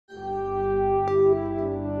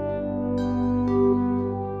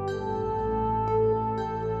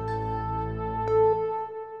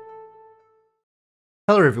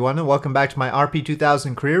Hello everyone and welcome back to my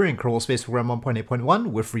RP-2000 career in Kerbal Space Program 1.8.1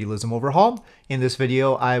 with Realism Overhaul. In this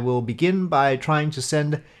video I will begin by trying to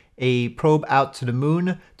send a probe out to the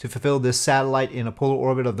moon to fulfill this satellite in a polar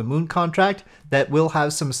orbit of the moon contract that will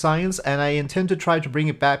have some science, and I intend to try to bring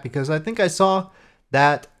it back because I think I saw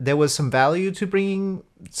that there was some value to bringing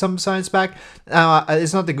some science back.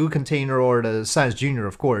 It's not the goo container or the Science Junior,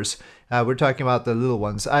 of course. We're talking about the little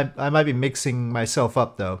ones. I might be mixing myself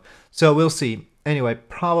up though, so we'll see. Anyway,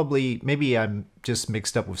 maybe I'm just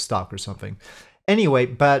mixed up with stock or something. Anyway,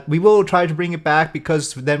 but we will try to bring it back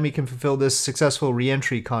because then we can fulfill this successful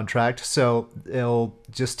re-entry contract. So it'll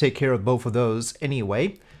just take care of both of those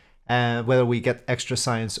anyway, whether we get extra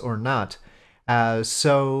science or not.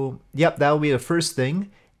 So, yep, that'll be the first thing.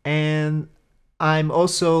 And I'm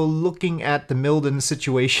also looking at the Milden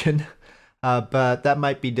situation, but that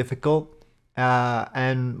might be difficult.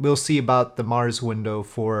 And we'll see about the Mars window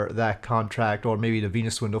for that contract, or maybe the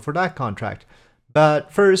Venus window for that contract.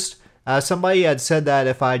 But first, somebody had said that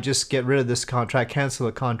if I just get rid of this contract, cancel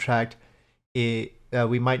the contract, we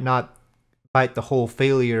might not bite the whole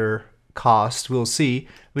failure cost. We'll see.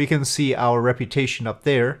 We can see our reputation up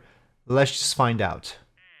there. Let's just find out.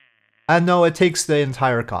 No, it takes the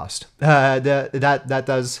entire cost. It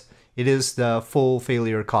is the full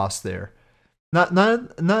failure cost there. Not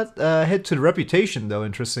hit to the reputation though,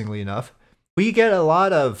 interestingly enough. We get a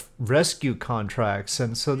lot of rescue contracts,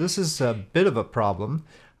 and so this is a bit of a problem.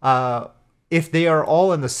 If they are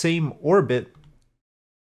all in the same orbit,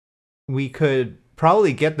 we could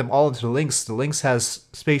probably get them all into the Lynx. The Lynx has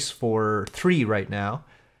space for 3 right now.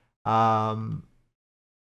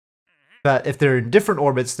 But if they're in different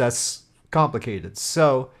orbits, that's complicated.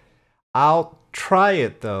 So I'll try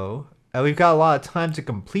it though. We've got a lot of time to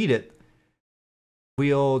complete it.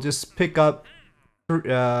 We'll just pick up... we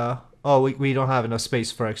don't have enough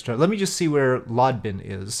space for extra. Let me just see where Lodbin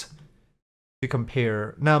is to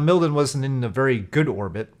compare. Now, Milden wasn't in a very good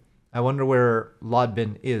orbit. I wonder where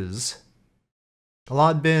Lodbin is.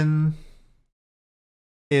 Lodbin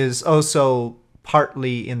is also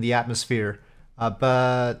partly in the atmosphere,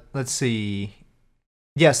 but let's see.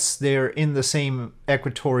 Yes, they're in the same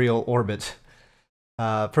equatorial orbit.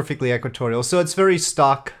 Perfectly equatorial. So it's very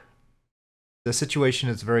stock. The situation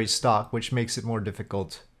is very stock, which makes it more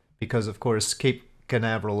difficult because, of course, Cape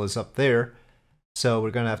Canaveral is up there, so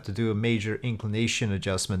we're going to have to do a major inclination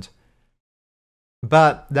adjustment.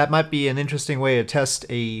 But that might be an interesting way to test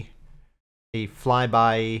a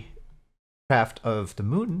flyby craft of the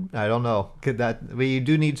moon. I don't know. We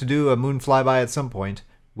do need to do a moon flyby at some point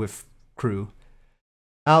with crew.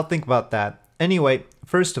 I'll think about that. Anyway,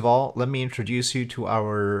 first of all, let me introduce you to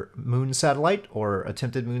our moon satellite, or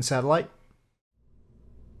attempted moon satellite.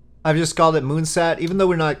 I've just called it Moonsat, even though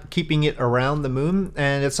we're not keeping it around the moon,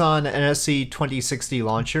 and it's on an NSC-2060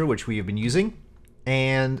 launcher, which we have been using.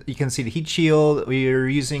 And you can see the heat shield. We're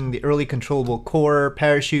using the early controllable core,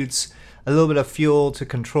 parachutes, a little bit of fuel to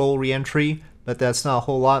control re-entry, but that's not a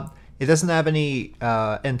whole lot. It doesn't have any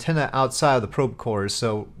antenna outside of the probe core,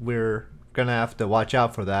 so we're gonna have to watch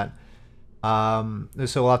out for that. So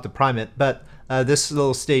we'll have to prime it. But this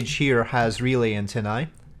little stage here has relay antennae.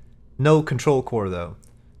 No control core though.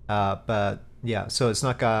 But yeah, so it's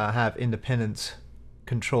not gonna have independent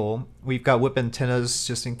control. We've got whip antennas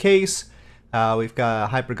just in case. We've got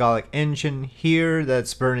a hypergolic engine here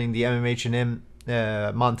that's burning the MMH&M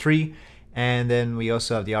Mon 3, and then we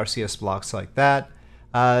also have the RCS blocks like that.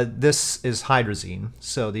 This is hydrazine,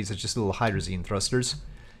 so these are just little hydrazine thrusters.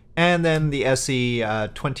 And then the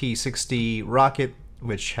SE-2060 rocket,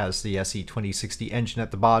 which has the SE-2060 engine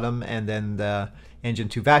at the bottom, and then the engine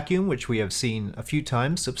to vacuum, which we have seen a few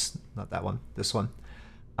times. Oops, not that one, this one.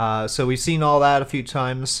 So we've seen all that a few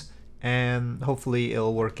times, and hopefully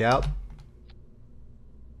it'll work out.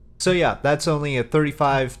 So yeah, that's only a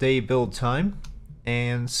 35-day build time,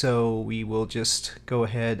 and so we will just go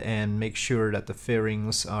ahead and make sure that the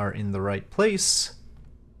fairings are in the right place.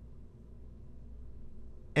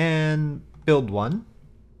 And build one,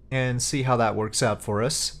 and see how that works out for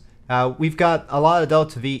us. We've got a lot of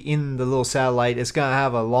delta V in the little satellite. It's going to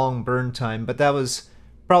have a long burn time, but that was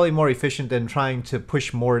probably more efficient than trying to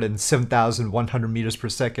push more than 7,100 meters per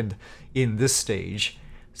second in this stage.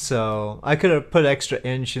 So I could have put extra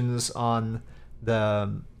engines on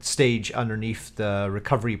the stage underneath the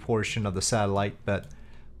recovery portion of the satellite, but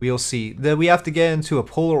we'll see. We have to get into a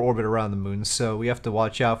polar orbit around the moon, so we have to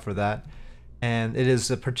watch out for that. And it is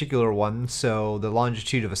a particular one, so the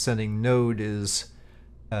longitude of ascending node is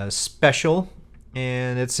special,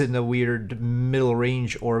 and it's in a weird middle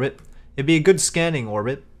range orbit. It'd be a good scanning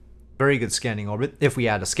orbit, very good scanning orbit, if we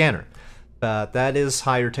had a scanner. But that is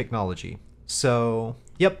higher technology. So,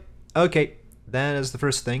 yep. Okay, that is the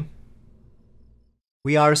first thing.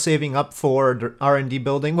 We are saving up for the R&D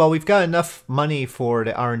building. Well, we've got enough money for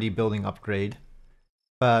the R&D building upgrade,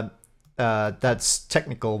 but that's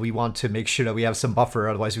technical. We want to make sure that we have some buffer,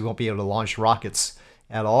 otherwise we won't be able to launch rockets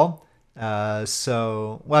at all.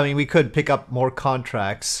 So, well, I mean, we could pick up more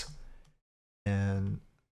contracts, and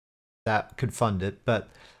that could fund it, but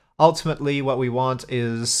ultimately what we want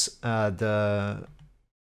is the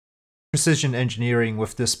precision engineering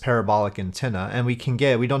with this parabolic antenna, and we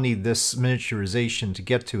don't need this miniaturization to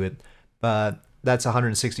get to it, but that's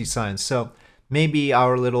 160 science. So maybe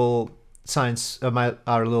our little science,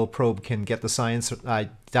 our little probe can get the science. I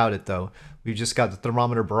doubt it though. We've just got the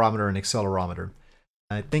thermometer, barometer, and accelerometer.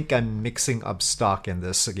 I think I'm mixing up stock in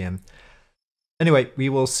this again. Anyway, we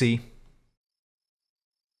will see.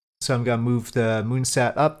 So I'm gonna move the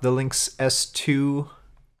moonsat up. The Lynx S2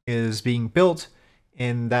 is being built,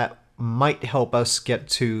 and that might help us get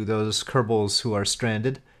to those Kerbals who are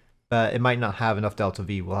stranded, but it might not have enough delta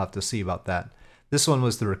V. We'll have to see about that. This one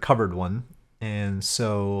was the recovered one, and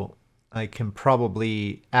so I can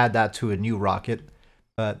probably add that to a new rocket,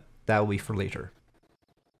 but that will be for later.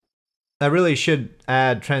 I really should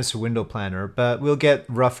add transfer window planner, but we'll get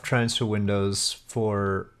rough transfer windows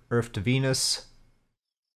for Earth to Venus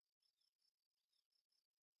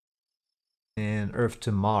and Earth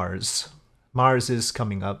to Mars. Mars is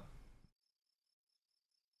coming up.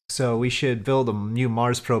 So we should build a new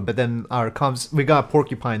Mars probe, but then our comms, we got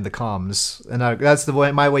porcupine the comms, and that's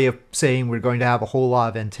my way of saying we're going to have a whole lot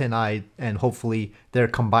of antennae, and hopefully their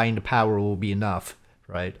combined power will be enough,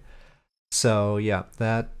 right? So yeah,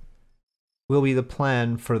 that will be the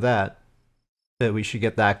plan for that. That we should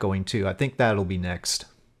get that going too. I think that'll be next.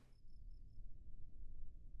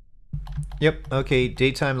 Yep. Okay.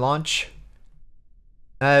 Daytime launch.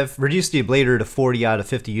 I've reduced the ablator to 40 out of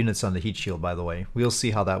 50 units on the heat shield, by the way. We'll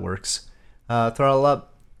see how that works. Throttle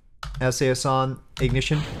up, SAS on,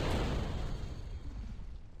 ignition.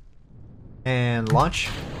 And launch.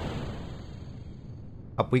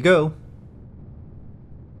 Up we go.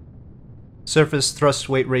 Surface thrust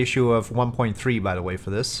weight ratio of 1.3, by the way,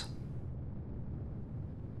 for this.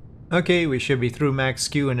 Okay, we should be through max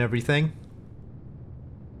Q and everything.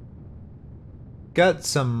 Got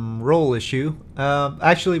some roll issue.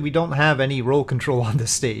 Actually, we don't have any roll control on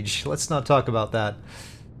this stage. Let's not talk about that.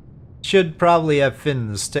 Should probably have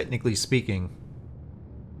fins, technically speaking.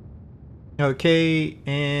 Okay,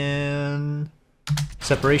 and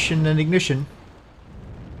separation and ignition.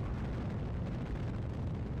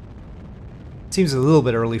 Seems a little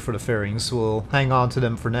bit early for the fairings. We'll hang on to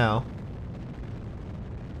them for now.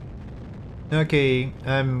 Okay,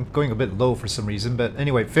 I'm going a bit low for some reason, but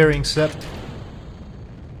anyway, fairing set.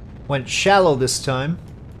 Went shallow this time.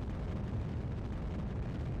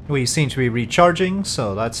 We seem to be recharging,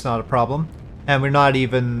 so that's not a problem. And we're not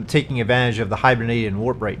even taking advantage of the hibernated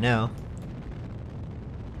warp right now.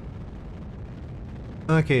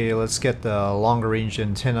 Okay, let's get the longer range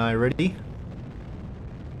antennae ready.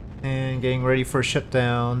 And getting ready for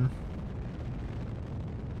shutdown.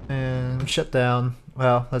 And shutdown.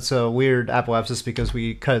 Well, that's a weird apoapsis because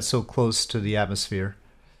we cut it so close to the atmosphere.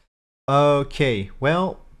 Okay,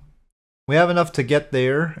 well, we have enough to get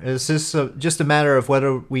there. It's just a matter of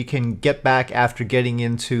whether we can get back after getting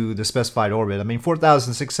into the specified orbit. I mean,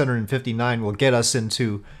 4,659 will get us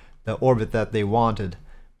into the orbit that they wanted.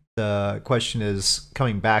 The question is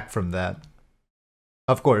coming back from that.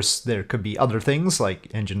 Of course, there could be other things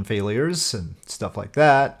like engine failures and stuff like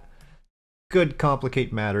that. Could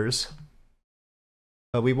complicate matters.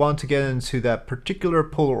 But we want to get into that particular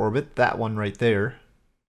polar orbit, that one right there.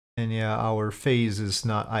 And yeah, our phase is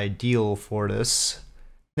not ideal for this.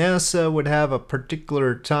 NASA would have a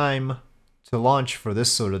particular time to launch for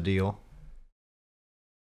this sort of deal.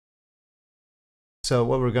 So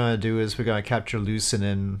what we're going to do is we're going to capture loosen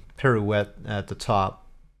and pirouette at the top.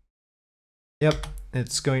 Yep,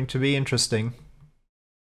 it's going to be interesting.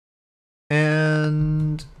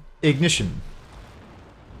 And ignition.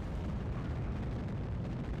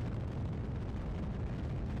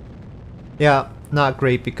 Yeah, not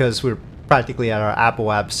great because we're practically at our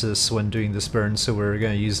apoapsis when doing this burn, so we're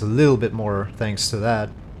going to use a little bit more thanks to that.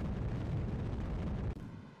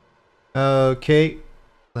 Okay,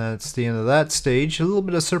 that's the end of that stage. A little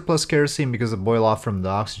bit of surplus kerosene because of boil off from the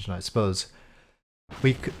oxygen, I suppose.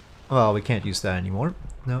 Well, we can't use that anymore.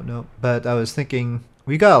 No. But I was thinking,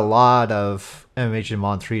 we got a lot of MMH and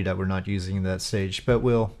Mon3 that we're not using in that stage, but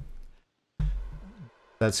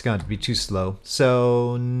that's going to be too slow.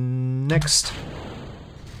 So, next.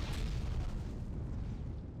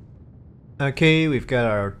 Okay, we've got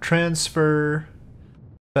our transfer.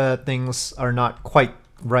 but things are not quite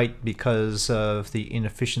right because of the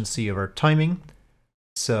inefficiency of our timing.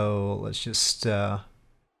 So let's just nope,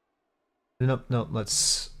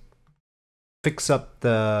 let's fix up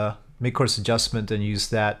the mid-course adjustment and use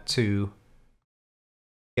that to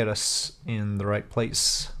get us in the right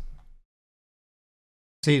place.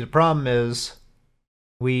 See, the problem is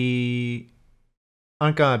we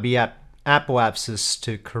aren't going to be at apoapsis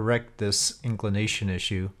to correct this inclination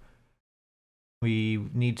issue. We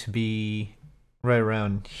need to be right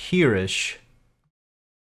around here-ish,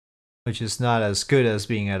 which is not as good as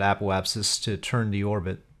being at apoapsis to turn the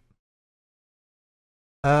orbit.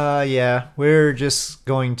 Yeah, we're just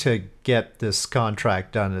going to get this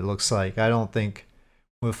contract done, it looks like. I don't think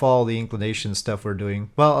with all the inclination stuff we're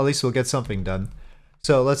doing, well, at least we'll get something done.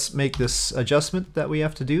 So let's make this adjustment that we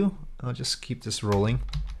have to do. I'll just keep this rolling.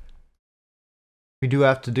 We do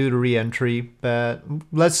have to do the re-entry, but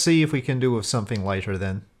let's see if we can do with something lighter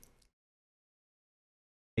then.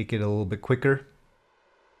 Make it a little bit quicker.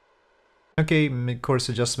 Okay, mid-course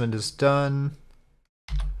adjustment is done.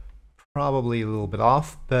 Probably a little bit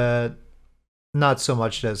off, but not so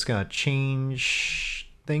much that it's gonna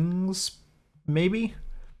change things, maybe?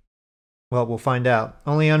 Well, we'll find out.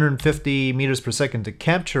 Only 150 meters per second to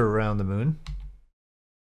capture around the moon.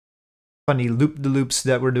 Funny loop-de-loops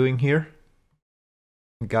that we're doing here.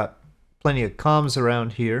 We've got plenty of comms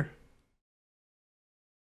around here.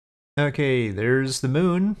 Okay, there's the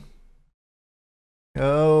moon.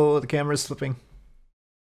 Oh, the camera's slipping.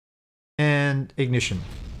 And ignition.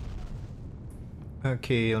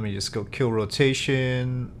 Okay, let me just go kill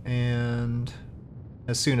rotation, and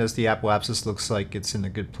as soon as the apoapsis looks like it's in a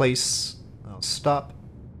good place, I'll stop.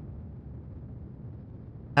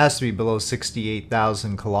 Has to be below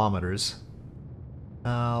 68,000 kilometers.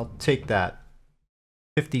 I'll take that.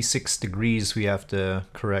 56 degrees we have to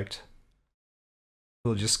correct.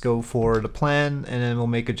 We'll just go for the plan, and then we'll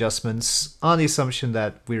make adjustments on the assumption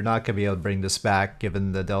that we're not going to be able to bring this back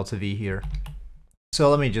given the delta V here. So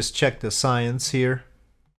let me just check the science here.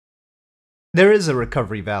 There is a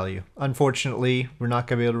recovery value. Unfortunately, we're not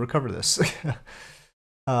going to be able to recover this.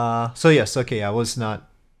 So yes, okay, I was not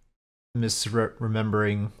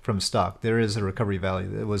misremembering from stock. There is a recovery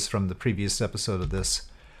value. It was from the previous episode of this.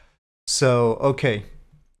 So, okay.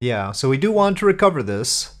 Yeah, so we do want to recover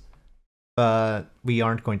this, but we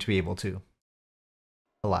aren't going to be able to.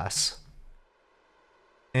 Alas.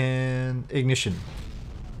 And ignition.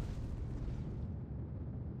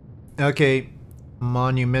 Okay,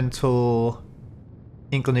 monumental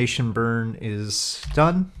inclination burn is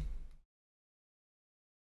done.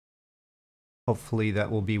 Hopefully that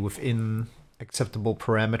will be within acceptable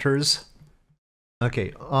parameters.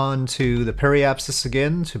 Okay, on to the periapsis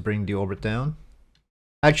again to bring the orbit down.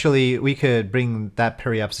 Actually, we could bring that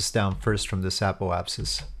periapsis down first from this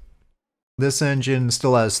apoapsis. This engine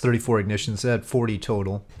still has 34 ignitions, it had 40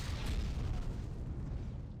 total.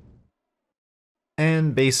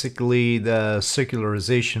 And basically the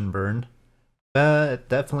circularization burn. It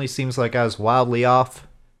definitely seems like I was wildly off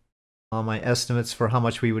on my estimates for how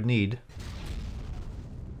much we would need.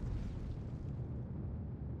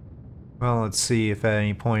 Well, let's see if at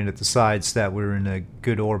any point it decides that we're in a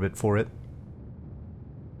good orbit for it.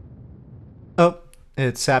 Oh,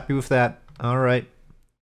 it's happy with that. Alright.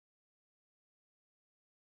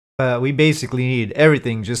 But we basically need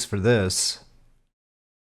everything just for this.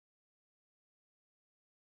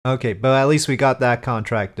 Okay, but at least we got that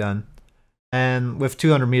contract done. And with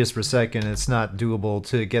 200 meters per second, it's not doable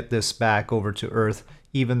to get this back over to Earth.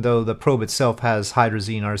 Even though the probe itself has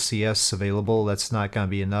hydrazine RCS available, that's not going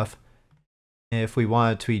to be enough. And if we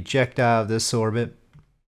wanted to eject out of this orbit,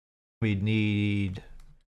 we'd need...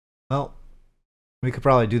 well, we could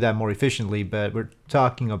probably do that more efficiently, but we're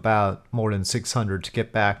talking about more than 600 to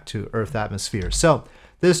get back to Earth atmosphere. So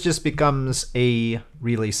this just becomes a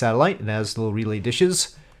relay satellite. It has little relay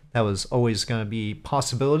dishes. That was always going to be a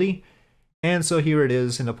possibility. And so here it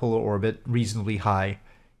is in a polar orbit, reasonably high,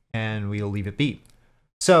 and we'll leave it be.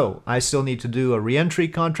 So I still need to do a re-entry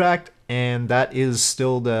contract, and that is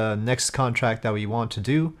still the next contract that we want to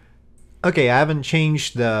do. Okay, I haven't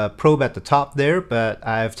changed the probe at the top there, but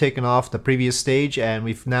I've taken off the previous stage, and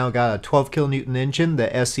we've now got a 12 kilonewton engine, the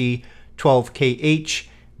SE12KH,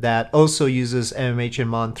 that also uses MMH and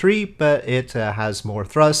Mon 3, but it has more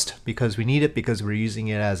thrust because we need it, because we're using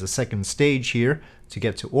it as a second stage here to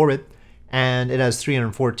get to orbit, and it has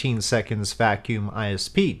 314 seconds vacuum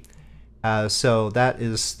ISP. So that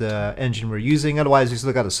is the engine we're using. Otherwise, we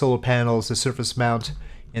still got the solar panels, the surface mount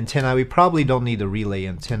antennae. We probably don't need the relay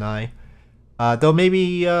antennae. Though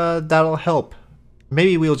maybe that'll help.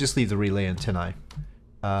 Maybe we'll just leave the relay antennae.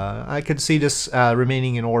 I could see this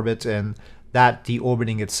remaining in orbit and that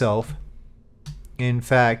deorbiting itself. In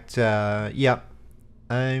fact, yeah,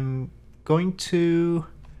 I'm going to...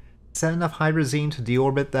 Is that enough hydrazine to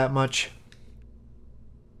deorbit that much?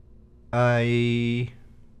 I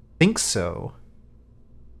think so.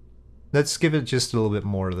 Let's give it just a little bit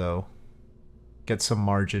more though. Get some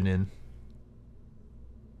margin in.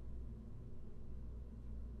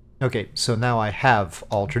 Okay, so now I have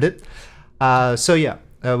altered it. So yeah,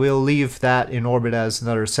 we'll leave that in orbit as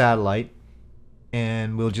another satellite.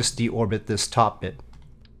 And we'll just deorbit this top bit.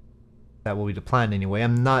 That will be the plan anyway.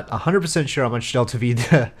 I'm not 100% sure how much delta V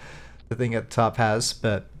the thing at the top has,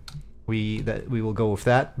 but we will go with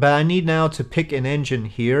that. But I need now to pick an engine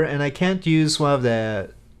here, and I can't use one of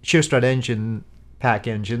the shear strut engine pack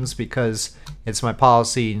engines because it's my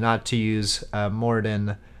policy not to use more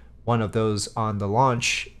than one of those on the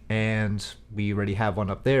launch, and we already have one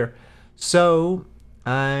up there. So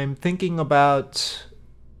I'm thinking about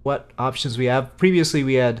what options we have. Previously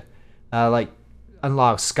we had like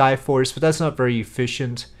unlock Skyforce, but that's not very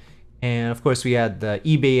efficient. And of course we had the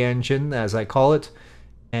eBay engine, as I call it,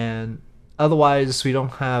 and otherwise we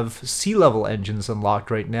don't have sea level engines unlocked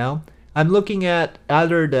right now. I'm looking at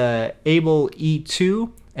either the Able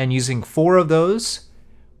E2 and using 4 of those,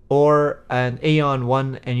 or an Aeon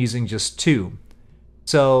 1 and using just 2.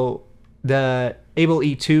 So the Able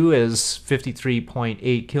E2 is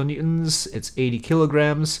 53.8 kilonewtons, it's 80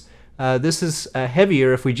 kilograms. This is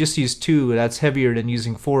heavier. If we just use 2, that's heavier than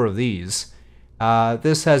using 4 of these.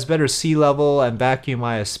 This has better sea level and vacuum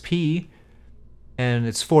ISP, and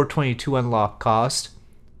it's 422 unlock cost.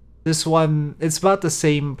 This one, it's about the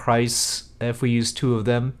same price if we use 2 of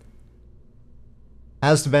them.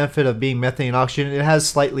 Has the benefit of being methane and oxygen. It has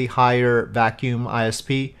slightly higher vacuum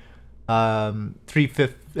ISP,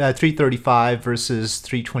 335 versus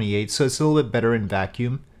 328, so it's a little bit better in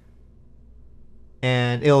vacuum.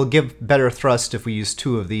 And it'll give better thrust if we use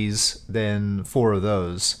 2 of these than 4 of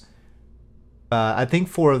those. I think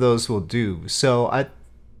 4 of those will do. So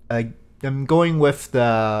I'm going with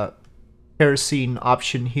the kerosene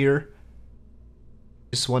option here.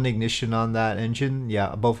 Just 1 ignition on that engine.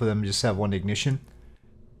 Yeah, both of them just have 1 ignition.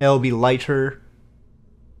 It'll be lighter.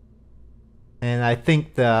 And I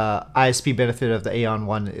think the ISP benefit of the Aeon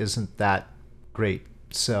 1 isn't that great.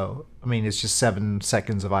 So, I mean, it's just 7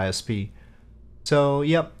 seconds of ISP. So,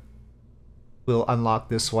 yep. We'll unlock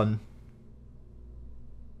this one.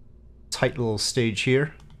 Tight little stage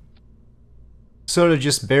here. Sort of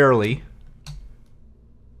just barely.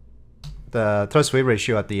 The thrust weight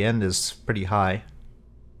ratio at the end is pretty high.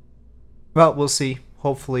 Well, we'll see.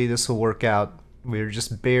 Hopefully this will work out. We're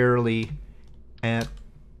just barely at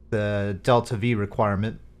the delta V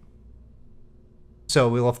requirement. So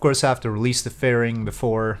we'll of course have to release the fairing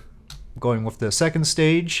before going with the second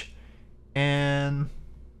stage. And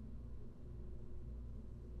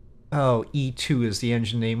oh, E2 is the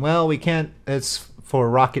engine name. Well, we can't, it's for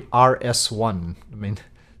rocket RS1. I mean,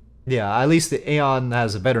 yeah, at least the Aeon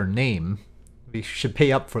has a better name. We should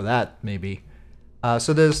pay up for that, maybe.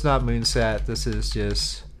 So this is not Moonsat, this is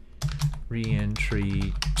just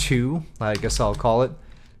Re-entry 2, I guess I'll call it.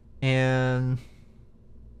 And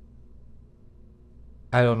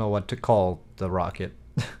I don't know what to call the rocket.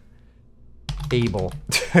 Able.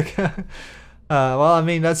 Well, I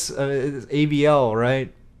mean, that's ABL,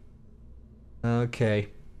 right? Okay.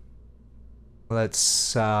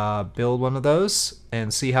 Let's build one of those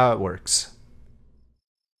and see how it works.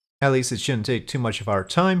 At least it shouldn't take too much of our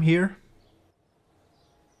time here.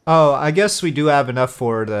 Oh, I guess we do have enough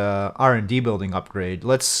for the R&D building upgrade.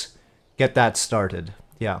 Let's get that started.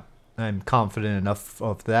 Yeah, I'm confident enough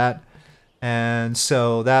of that. And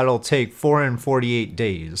so that'll take 448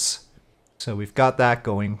 days. So we've got that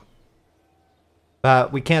going.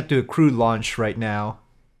 But we can't do a crewed launch right now.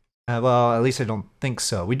 Well, at least I don't think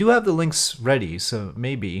so. We do have the links ready, so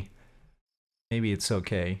maybe it's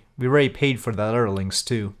okay. We already paid for the other links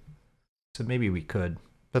too. So maybe we could.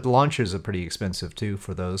 But the launchers are pretty expensive too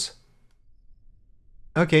for those.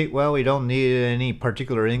 Okay, well, we don't need any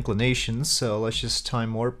particular inclinations, so let's just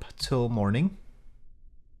time warp till morning.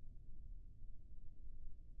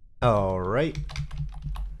 Alright.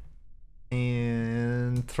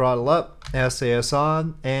 And throttle up, SAS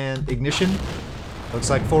on, and ignition. Looks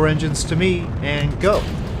like 4 engines to me, and go!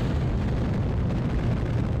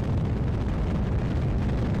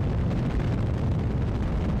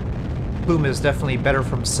 Plume is definitely better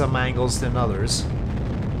from some angles than others.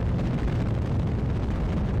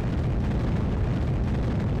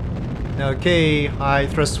 Okay, high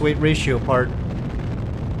thrust weight ratio part.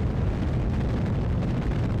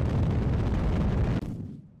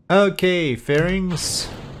 Okay, fairings,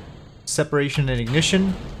 separation and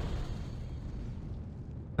ignition.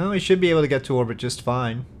 Well, we should be able to get to orbit just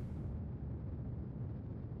fine.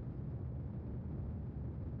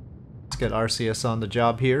 Let's get RCS on the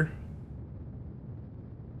job here.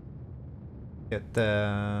 Get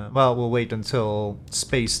the... well, we'll wait until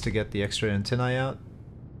space to get the extra antennae out.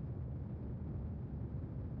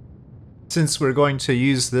 Since we're going to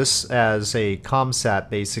use this as a ComSat,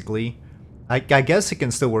 basically, I guess it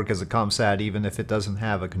can still work as a ComSat even if it doesn't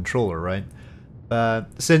have a controller, right?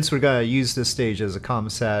 But since we're going to use this stage as a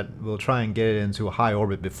ComSat, we'll try and get it into a high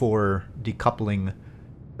orbit before decoupling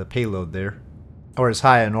the payload there. Or as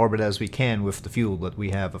high an orbit as we can with the fuel that we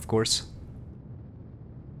have, of course.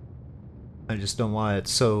 I just don't want it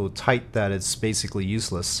so tight that it's basically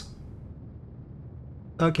useless.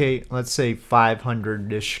 Okay, let's say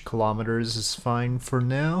 500-ish kilometers is fine for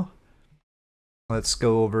now. Let's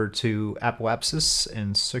go over to apoapsis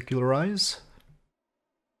and circularize.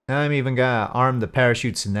 I'm even gonna arm the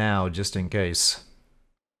parachutes now, just in case.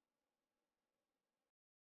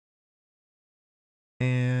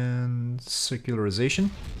 And circularization.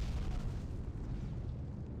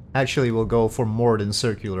 Actually, we'll go for more than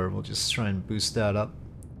circular. We'll just try and boost that up.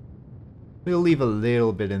 We'll leave a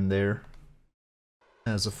little bit in there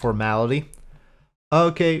as a formality.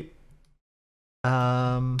 Okay.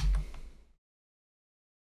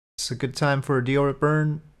 It's a good time for a deorbit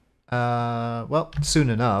burn. Well,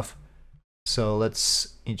 soon enough. So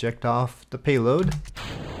let's eject off the payload.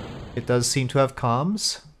 It does seem to have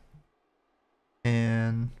comms.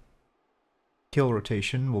 And kill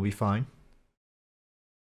rotation will be fine.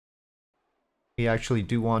 We actually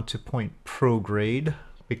do want to point prograde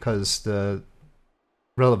because the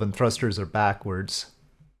relevant thrusters are backwards.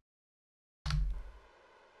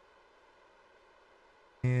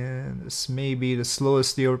 And this may be the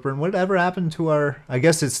slowest deorbit burn. Whatever happened to our... I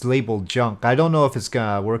guess it's labeled junk. I don't know if it's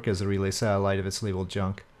gonna work as a relay satellite if it's labeled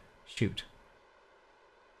junk. Shoot.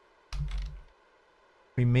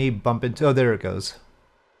 We may bump into... oh, there it goes.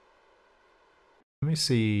 Let me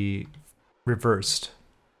see... reversed.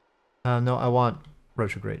 No, I want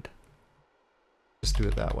retrograde. Just do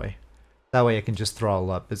it that way. That way I can just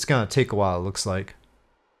throttle up. It's gonna take a while, it looks like.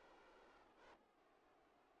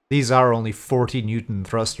 These are only 40 Newton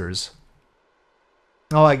thrusters.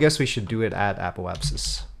 Oh, I guess we should do it at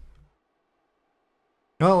apoapsis.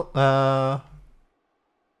 Well, oh,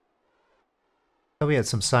 we had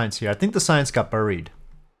some science here. I think the science got buried.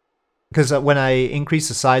 Because when I increase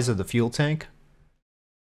the size of the fuel tank,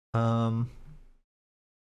 I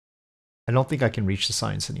don't think I can reach the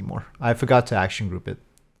science anymore. I forgot to action group it.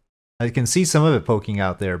 I can see some of it poking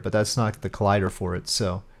out there, but that's not the collider for it,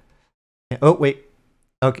 so... oh, wait.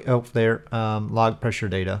 Okay, oh, there. Log pressure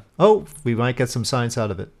data. Oh, we might get some science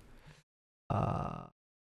out of it.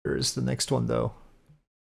 Here's the next one, though.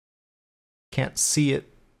 Can't see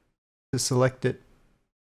it to select it.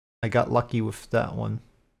 I got lucky with that one.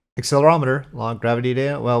 Accelerometer, log gravity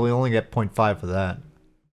data. Well, we only get 0.5 for that.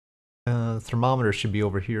 Thermometer should be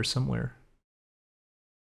over here somewhere.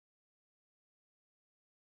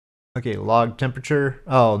 Okay, log temperature.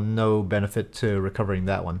 Oh, no benefit to recovering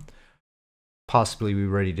that one. Possibly we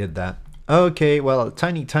already did that. Okay, well, a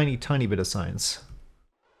tiny bit of science.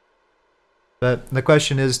 But the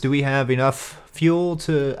question is, do we have enough fuel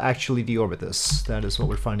to actually deorbit this? That is what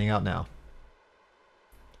we're finding out now.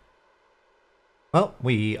 Well,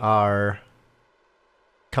 we are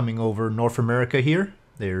coming over North America here.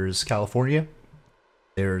 There's California.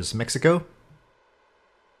 There's Mexico.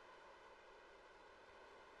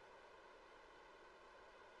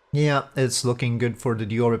 Yeah, it's looking good for the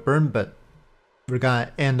deorbit burn, but we're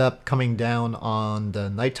gonna end up coming down on the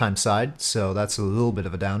nighttime side, so that's a little bit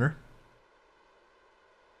of a downer.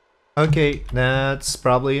 Okay, that's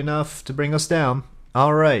probably enough to bring us down.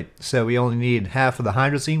 Alright, so we only need half of the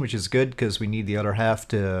hydrazine, which is good because we need the other half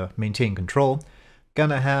to maintain control.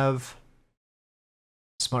 Gonna have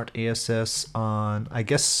smart ASS on, I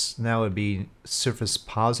guess now would be surface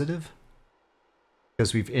positive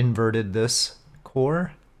because we've inverted this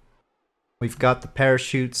core. We've got the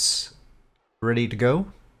parachutes ready to go.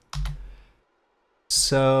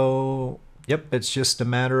 So, yep, it's just a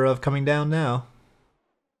matter of coming down now.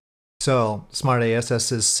 So, smart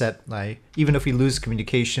ASS is set. Even if we lose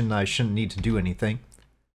communication, I shouldn't need to do anything.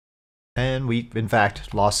 And we, in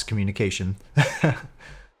fact, lost communication.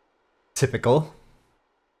 Typical.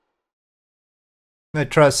 I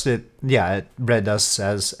trust it, yeah, it read us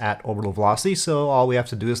as at orbital velocity, so all we have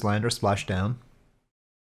to do is land or splash down.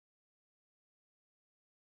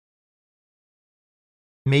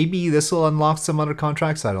 Maybe this will unlock some other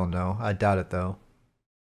contracts, I don't know. I doubt it though.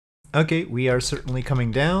 Okay, we are certainly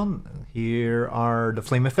coming down. Here are the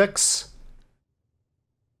flame effects.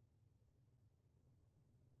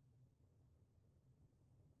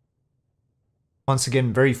 Once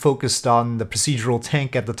again, very focused on the procedural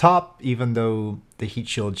tank at the top, even though the heat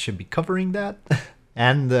shield should be covering that,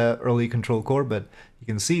 and the early control core, but you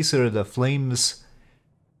can see sort of the flames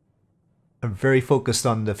are very focused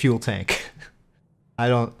on the fuel tank. I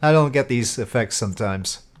don't get these effects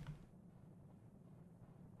sometimes.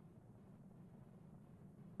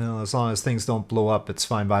 Well, as long as things don't blow up, it's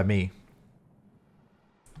fine by me.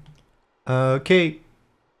 Okay.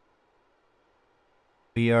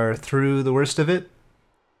 We are through the worst of it.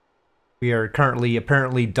 We are currently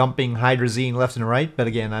apparently dumping hydrazine left and right, but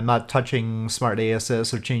again, I'm not touching Smart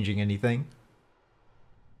ASS or changing anything.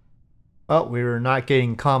 Well, we're not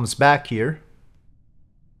getting comms back here.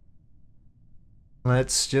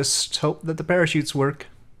 Let's just hope that the parachutes work.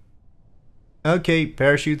 Okay,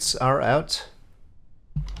 parachutes are out.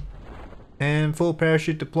 And full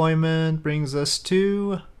parachute deployment brings us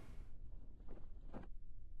to...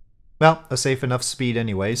 well, a safe enough speed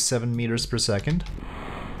anyway, 7 meters per second.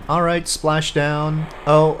 Alright, splash down.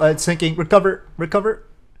 Oh, it's sinking. Recover! Recover!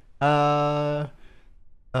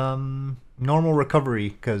 Normal recovery,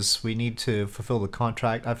 because we need to fulfill the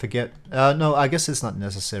contract. I forget. No, I guess it's not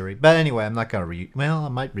necessary. But anyway, I'm not gonna well, I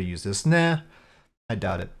might reuse this. Nah, I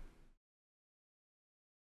doubt it.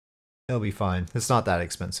 It'll be fine. It's not that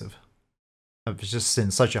expensive. I was just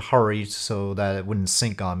in such a hurry so that it wouldn't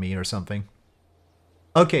sink on me or something.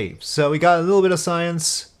 Okay, so we got a little bit of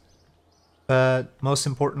science, but most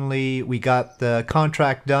importantly, we got the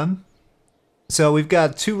contract done. So we've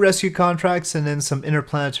got 2 rescue contracts and then some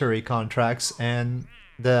interplanetary contracts, and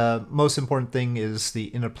the most important thing is the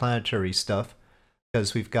interplanetary stuff,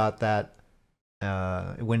 because we've got that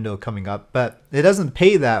window coming up, but it doesn't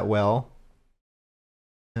pay that well.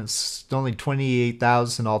 It's only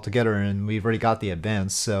 28,000 altogether, and we've already got the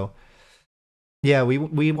advance, so yeah,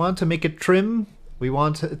 we want to make it trim. We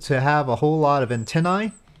want to have a whole lot of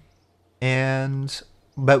antennae,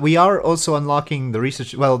 but we are also unlocking the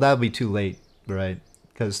research. Well, that'll be too late, right?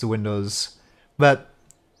 Because the windows, but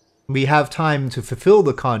we have time to fulfill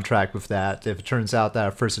the contract with that if it turns out that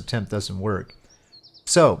our first attempt doesn't work.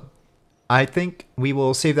 So I think we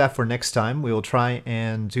will save that for next time. We will try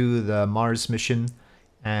and do the Mars mission,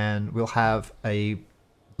 and we'll have a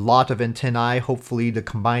lot of antennae, hopefully the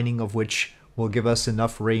combining of which will give us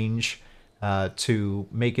enough range to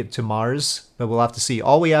make it to Mars, but we'll have to see.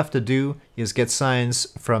 All we have to do is get science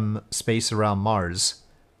from space around Mars.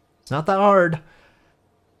 It's not that hard,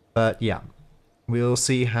 but yeah, we'll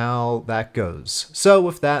see how that goes. So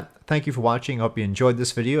with that, thank you for watching. I hope you enjoyed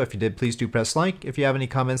this video. If you did, please do press like. If you have any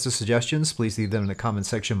comments or suggestions, please leave them in the comment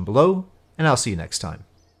section below, and I'll see you next time.